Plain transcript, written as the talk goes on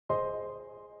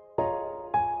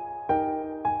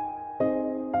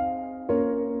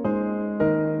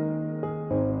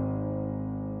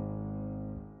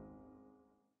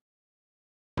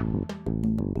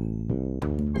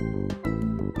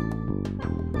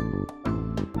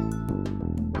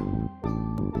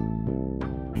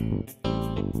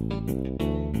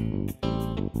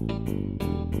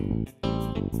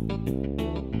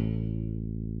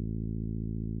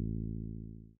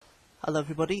Hello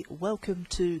everybody, welcome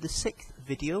to the 6th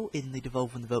video in the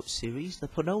Devolving the Vote series, the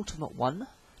penultimate one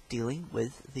dealing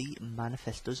with the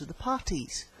manifestos of the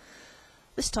parties.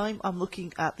 This time I'm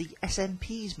looking at the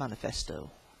SNP's manifesto,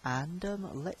 and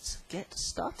let's get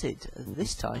started.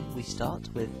 This time we start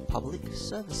with public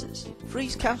services.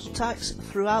 Freeze council tax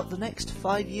throughout the next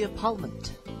 5-year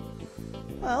parliament.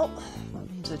 Well,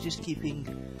 that means they're just keeping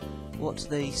what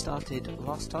they started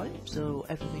last time, so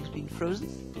everything's been frozen,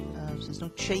 so there's no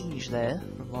change there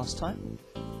from last time.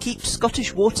 Keep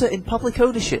Scottish Water in public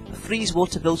ownership, freeze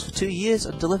water bills for 2 years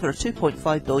and deliver a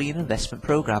 £2.5 billion investment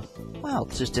programme. Well,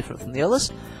 this is different from the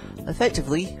others.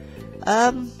 Effectively,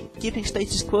 keeping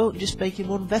status quo and just making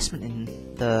more investment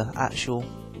in the actual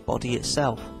body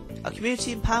itself. A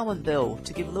community empowerment bill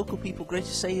to give local people greater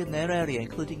say in their area,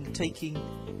 including taking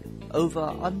over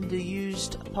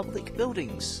underused public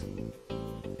buildings.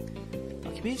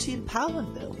 Community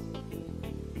empowerment bill.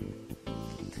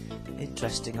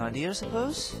 Interesting idea, I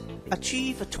suppose.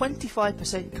 Achieve a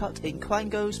 25% cut in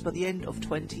quangos by the end of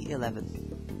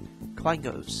 2011.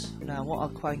 Quangos. Now, what are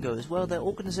quangos? Well, they're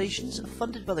organisations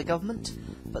funded by the government,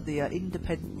 but they are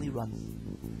independently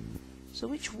run. So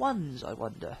which ones, I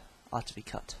wonder, are to be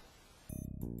cut?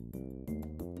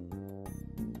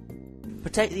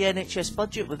 Protect the NHS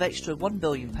budget with extra £1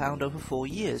 billion over 4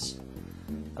 years.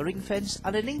 A ring fence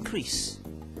and an increase.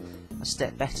 A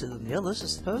step better than the others, I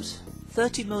suppose.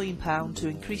 £30 million to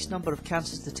increase number of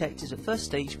cancers detected at first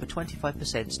stage by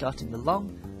 25%, starting with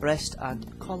lung, breast and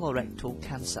colorectal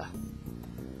cancer.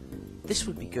 This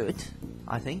would be good,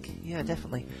 I think. Yeah,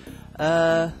 definitely.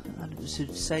 And it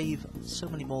would save so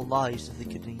many more lives if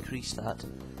they could increase that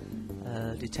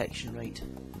detection rate.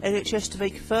 NHS to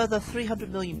make further £300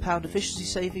 million efficiency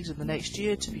savings in the next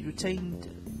year to be retained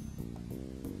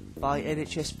by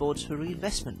NHS boards for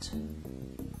reinvestment.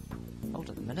 Hold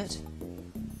on a minute.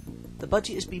 The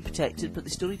budget has been protected, but they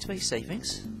still need to make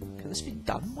savings. Can this be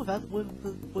done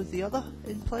with the other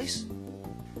in place?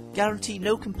 Guarantee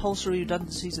no compulsory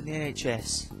redundancies in the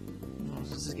NHS. Oh,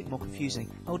 this is getting more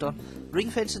confusing. Hold on.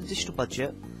 Ring fence and additional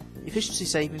budget. Efficiency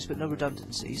savings, but no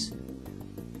redundancies.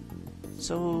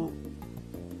 So,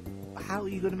 how are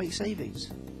you going to make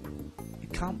savings?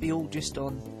 It can't be all just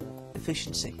on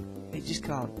efficiency. It just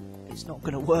can't. It's not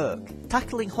going to work.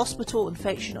 Tackling hospital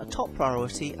infection a top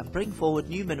priority and bring forward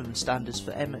new minimum standards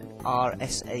for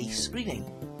MRSA screening.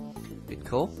 Good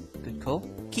call, good call.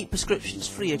 Keep prescriptions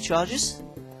free of charges.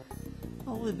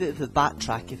 Oh, a bit of a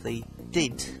backtrack if they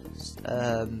did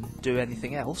do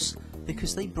anything else,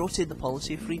 because they brought in the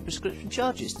policy of free prescription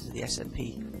charges to the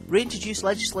SNP. Reintroduce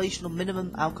legislation on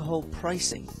minimum alcohol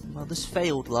pricing. Well, this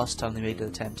failed last time they made an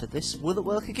attempt at this. Will it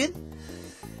work again?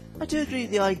 I do agree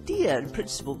with the idea in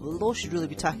principle, but the law should really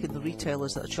be tackling the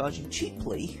retailers that are charging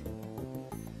cheaply,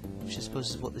 which I suppose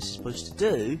is what this is supposed to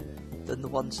do, than the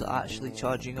ones that are actually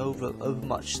charging over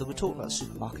much. So we're talking about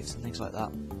supermarkets and things like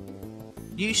that.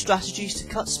 New strategies to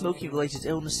cut smoking-related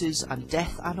illnesses and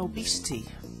death and obesity.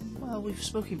 Well, we've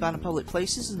smoking ban in public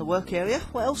places in the work area.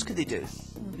 What else could they do?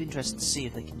 I'd be interested to see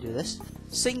if they can do this.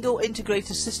 Single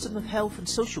integrated system of health and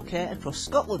social care across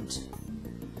Scotland,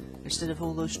 instead of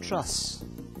all those trusts.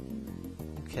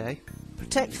 Okay.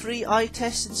 Protect free eye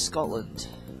tests in Scotland.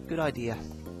 Good idea.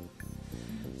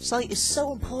 Sight is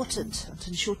so important, and to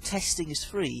ensure testing is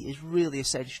free is really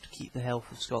essential to keep the health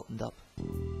of Scotland up.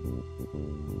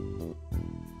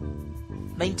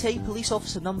 Maintain police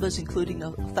officer numbers, including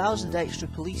 1,000 extra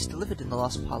police delivered in the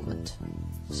last parliament.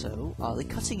 So, are they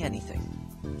cutting anything?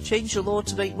 Change the law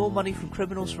to make more money from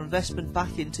criminals for investment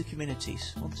back into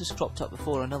communities. Well, this has cropped up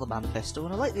before in another manifesto,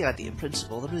 and I like the idea in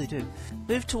principle, I really do.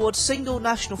 Move towards single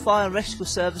national fire and rescue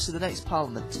service in the next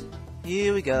parliament.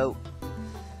 Here we go.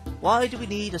 Why do we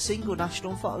need a single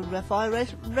national fire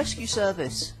and rescue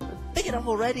service? We're big enough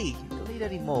already. We don't need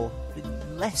any more. We're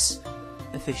less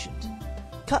efficient.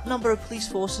 Cut number of police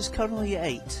forces, currently at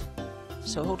 8.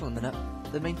 So hold on a minute.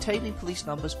 They're maintaining police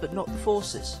numbers but not the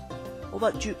forces. What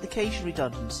about duplication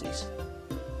redundancies?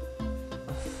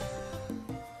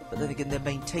 But then again, they're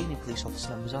maintaining police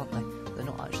officer numbers, aren't they? They're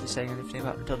not actually saying anything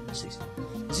about redundancies.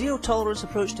 Zero tolerance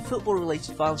approach to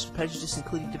football-related violence and prejudice,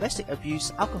 including domestic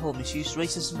abuse, alcohol misuse,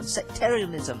 racism and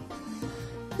sectarianism.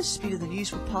 This has been in the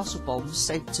news with parcel bombs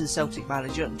sent to the Celtic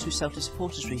manager and 2 Celtic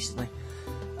supporters recently.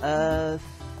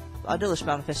 I know this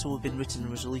manifesto would have been written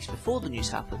and was released before the news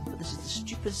happened, but this is the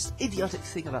stupidest, idiotic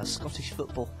thing about Scottish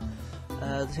football.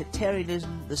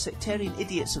 The sectarian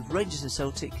idiots of Rangers and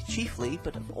Celtic chiefly,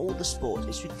 but of all the sport.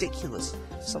 It's ridiculous.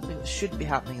 It's something that should be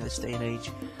happening in this day and age,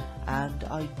 and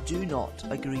I do not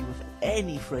agree with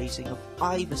any phrasing of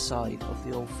either side of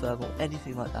the old firm or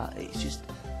anything like that. It's just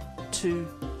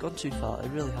too far, it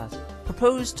really has.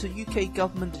 Proposed to UK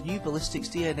government a new ballistics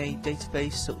DNA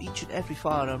database so each and every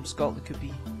firearm in Scotland could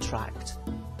be tracked.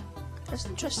 That's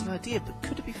an interesting idea, but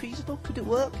could it be feasible? Could it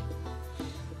work?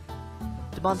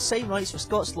 Demand same rights for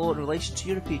Scots law in relation to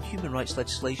European human rights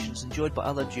legislations enjoyed by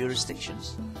other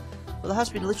jurisdictions. Well, there has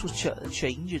been a little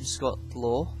change in Scots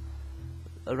law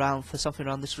for something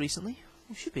around this recently.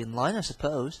 We should be in line, I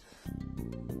suppose.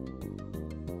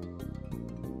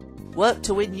 Work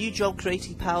to win new job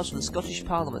creating powers for the Scottish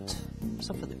Parliament.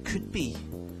 Something that could be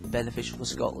beneficial for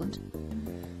Scotland.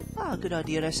 Ah, good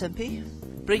idea,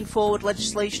 SNP. Bring forward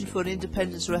legislation for an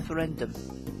independence referendum.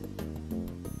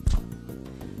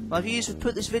 My views would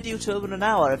put this video to over an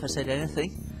hour if I said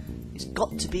anything. It's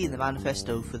got to be in the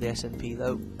manifesto for the SNP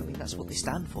though. I mean, that's what they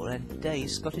stand for at the end of the day,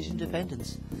 is Scottish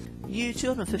independence. New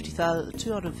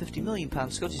 £250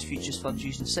 million Scottish Futures Fund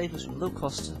using savings from the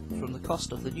cost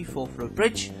of the new Forth Road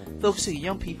Bridge, focusing on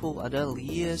young people and early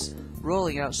years,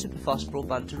 rolling out superfast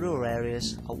broadband to rural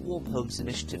areas, a warm homes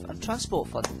initiative and transport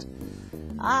fund.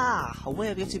 Ah, a way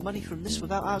of getting money from this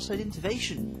without outside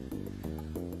intervention.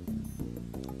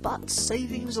 But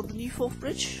savings on the new Forth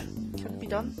Bridge? Can it be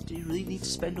done? Do you really need to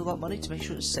spend all that money to make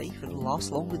sure it's safe and will last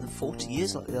longer than 40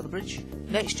 years like the other bridge?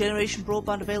 Next generation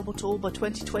broadband available to all by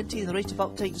 2020 and the rate of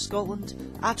uptake in Scotland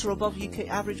at or above UK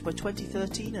average by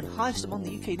 2013 and highest among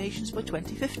the UK nations by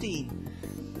 2015.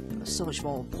 That's so much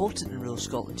more important in rural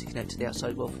Scotland to connect to the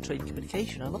outside world for trade and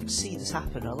communication. I'd love to see this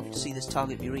happen. I'd love to see this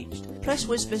target be reached. Press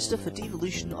Westminster for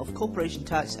devolution of corporation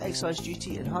tax, excise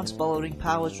duty, enhanced borrowing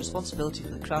powers, responsibility for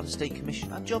the Crown Estate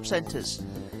Commission and job centres.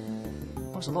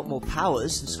 Well, there's a lot more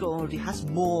powers, and Scotland already has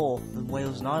more than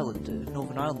Wales and Ireland do,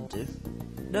 Northern Ireland do.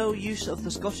 No use of the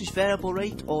Scottish variable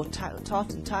rate or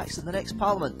tartan tax in the next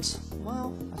Parliament.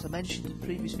 Well, as I mentioned in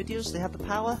previous videos, they have the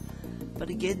power,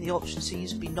 but again the option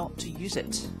seems to be not to use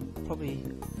it. Probably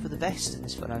for the best in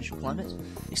this financial climate.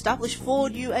 Establish 4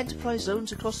 new enterprise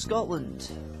zones across Scotland.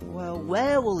 Well,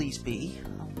 where will these be,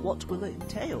 and what will it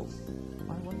entail?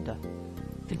 I wonder.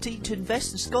 Continue to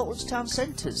invest in Scotland's town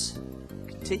centres.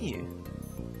 Continue.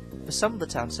 For some of the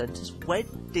town centres, when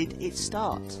did it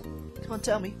start? Come on,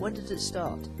 tell me, when did it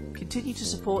start? Continue to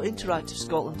support Interactive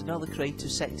Scotland and other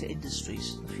creative sector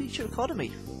industries. The future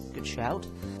economy. Good shout.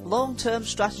 Long-term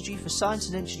strategy for science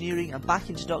and engineering and back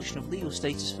introduction of legal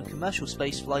status for commercial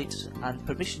spaceflight and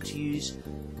permission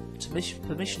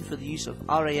for the use of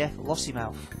RAF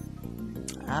Lossiemouth.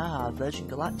 Ah, Virgin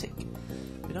Galactic.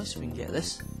 It'd be nice if we can get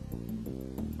this.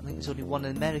 I think there's only one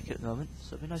in America at the moment,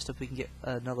 so it'd be nice if we can get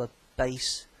another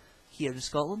base here in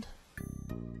Scotland.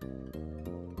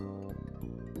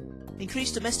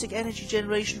 Increase domestic energy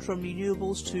generation from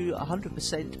renewables to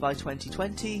 100% by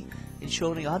 2020,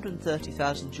 ensuring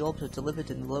 130,000 jobs are delivered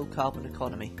in the low-carbon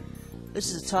economy.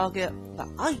 This is a target that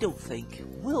I don't think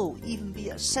will even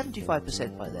be at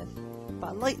 75% by then, but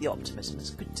I like the optimism. It's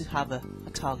good to have a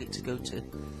target to go to.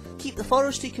 Keep the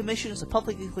Forestry Commission as a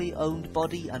publicly owned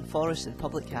body and forests in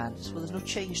public hands. Well, there's no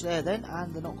change there then,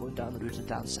 and they're not going down the route of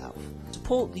down south.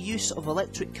 Support the use of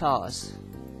electric cars.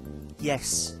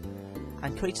 Yes.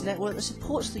 And create a network that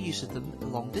supports the use of them at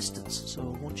long distance, so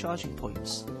more charging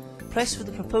points. Press for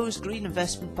the proposed Green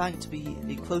Investment Bank to be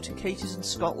located in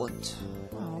Scotland.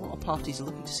 Well, a lot of parties are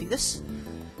looking to see this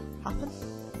happen.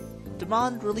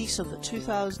 Demand release of the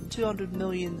 200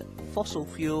 million fossil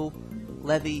fuel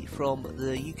levy from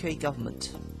the UK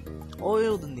government.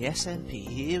 Oil than the SNP,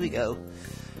 here we go.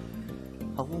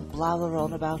 I won't blather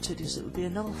on about it, as it would be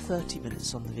another 30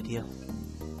 minutes on the video.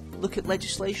 Look at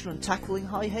legislation on tackling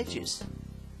high hedges.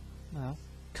 Well,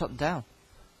 cut them down.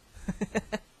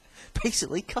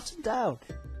 Basically, cut them down.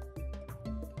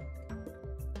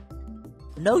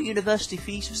 No university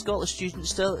fees for Scottish students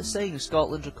still staying in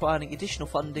Scotland, requiring additional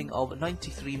funding of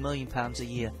 £93 million a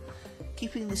year.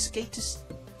 Keeping the status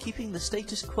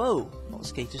quo,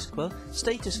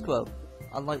 status quo,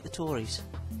 unlike the Tories.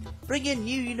 Bring in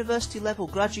new university level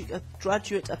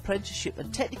graduate apprenticeship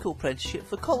and technical apprenticeship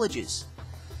for colleges.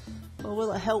 Or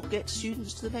will it help get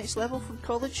students to the next level from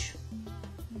college?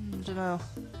 I don't know.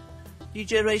 New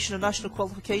generation of national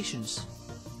qualifications.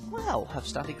 Well, have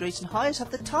static grades and hires have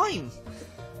the time.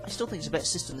 I still think it's a better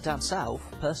system than down south,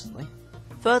 personally.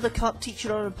 Further cut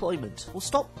teacher unemployment. We'll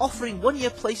stop offering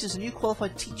one-year places and new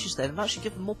qualified teachers then and actually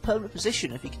give them a more permanent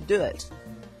position if you can do it.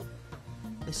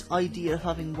 This idea of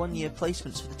having one-year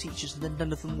placements for the teachers and then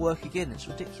none of them work again, it's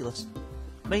ridiculous.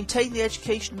 Maintain the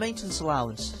education maintenance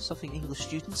allowance, something English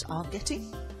students aren't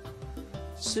getting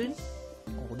soon,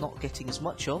 or not getting as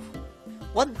much of.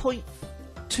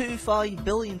 £1.25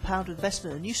 billion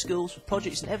investment in new schools with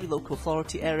projects in every local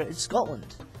authority area in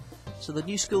Scotland. So the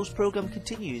new schools programme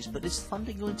continues, but is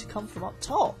funding going to come from up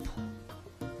top?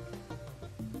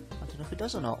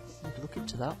 does or not. Maybe look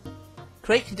into that.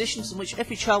 Create conditions in which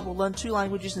every child will learn 2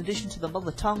 languages in addition to the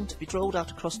mother tongue to be rolled out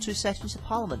across 2 sessions of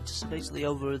Parliament, so basically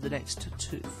over the next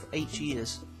 8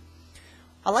 years.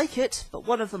 I like it, but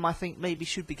one of them I think maybe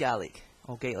should be Gaelic,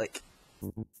 or Gaelic.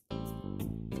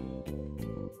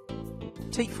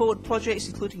 Take forward projects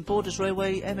including Borders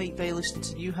Railway, M8 Baillieston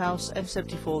to Newhouse,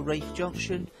 M74 Rafe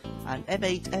Junction, and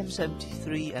M8,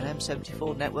 M73 and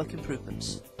M74 network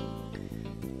improvements.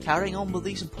 Carrying on with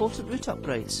these important route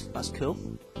upgrades, that's cool.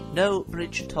 No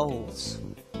bridge tolls.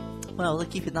 Well, they're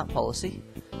keeping that policy.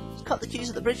 Let's cut the queues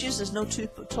at the bridges, there's no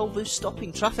toll booths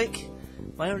stopping traffic.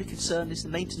 My only concern is the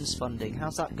maintenance funding.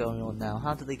 How's that going on now?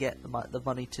 How do they get the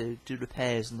money to do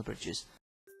repairs on the bridges?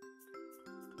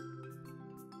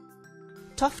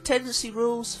 Tough tenancy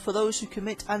rules for those who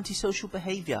commit antisocial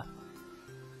behaviour.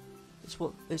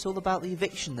 It's all about the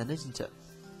eviction then, isn't it?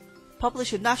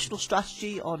 Publish a national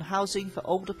strategy on housing for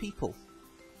older people.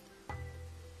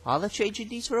 Are there changing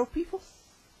needs for old people?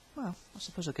 Well, I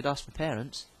suppose I could ask my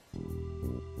parents.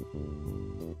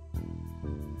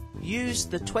 Use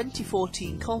the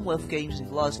 2014 Commonwealth Games in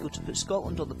Glasgow to put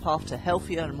Scotland on the path to a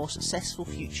healthier and more successful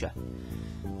future.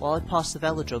 While I passed the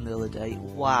velodrome the other day,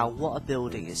 wow, what a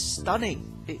building. It's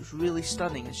stunning. It's really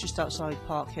stunning. It's just outside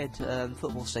Parkhead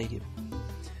football stadium.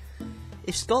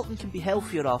 If Scotland can be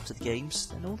healthier after the games,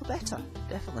 then all the better,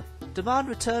 definitely. Demand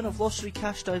return of lottery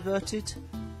cash diverted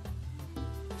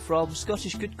from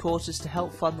Scottish good causes to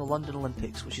help fund the London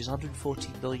Olympics, which is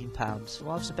 £114 million.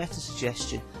 Well, I have a better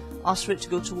suggestion. Ask for it to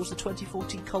go towards the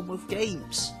 2014 Commonwealth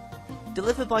Games.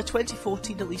 Deliver by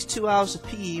 2014 at least 2 hours of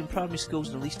PE in primary schools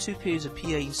and at least 2 periods of PA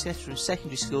in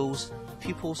secondary schools for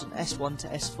pupils in S1 to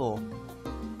S4.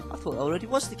 I thought that already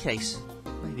was the case.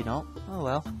 Maybe not. Oh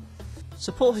well.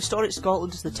 Support Historic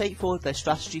Scotland as they take forward their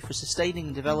strategy for sustaining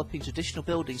and developing traditional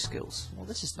building skills. Well,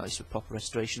 this is nice for proper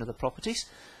restoration of the properties.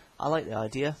 I like the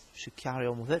idea. Should carry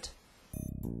on with it.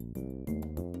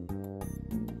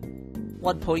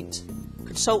 1 point.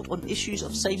 Consult on issues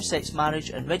of same-sex marriage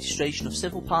and registration of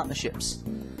civil partnerships.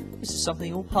 This is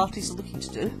something all parties are looking to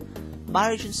do.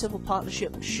 Marriage and civil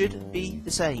partnership should be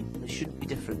the same. They shouldn't be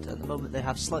different. At the moment they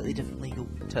have slightly different legal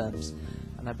terms.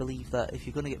 And I believe that if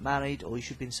you're going to get married or you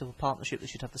should be in a civil partnership, they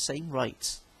should have the same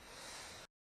rights.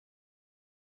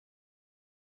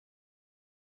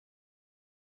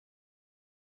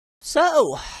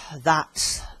 So,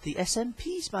 that's the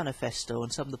SNP's manifesto,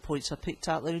 and some of the points I picked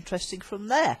out that are interesting from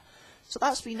there. So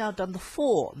that's me now done the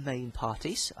 4 main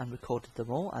parties, and recorded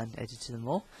them all, and edited them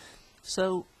all.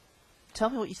 So, tell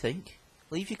me what you think.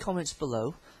 Leave your comments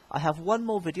below. I have one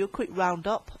more video, quick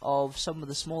roundup of some of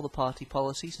the smaller party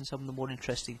policies and some of the more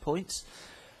interesting points.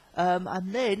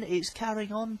 And then it's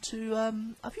carrying on to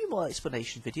a few more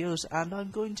explanation videos, and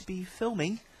I'm going to be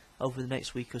filming over the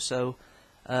next week or so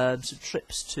some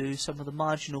trips to some of the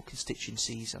marginal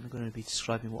constituencies, and I'm going to be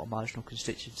describing what a marginal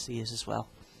constituency is as well.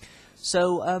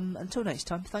 So until next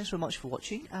time, thanks very much for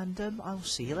watching, and I will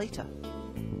see you later.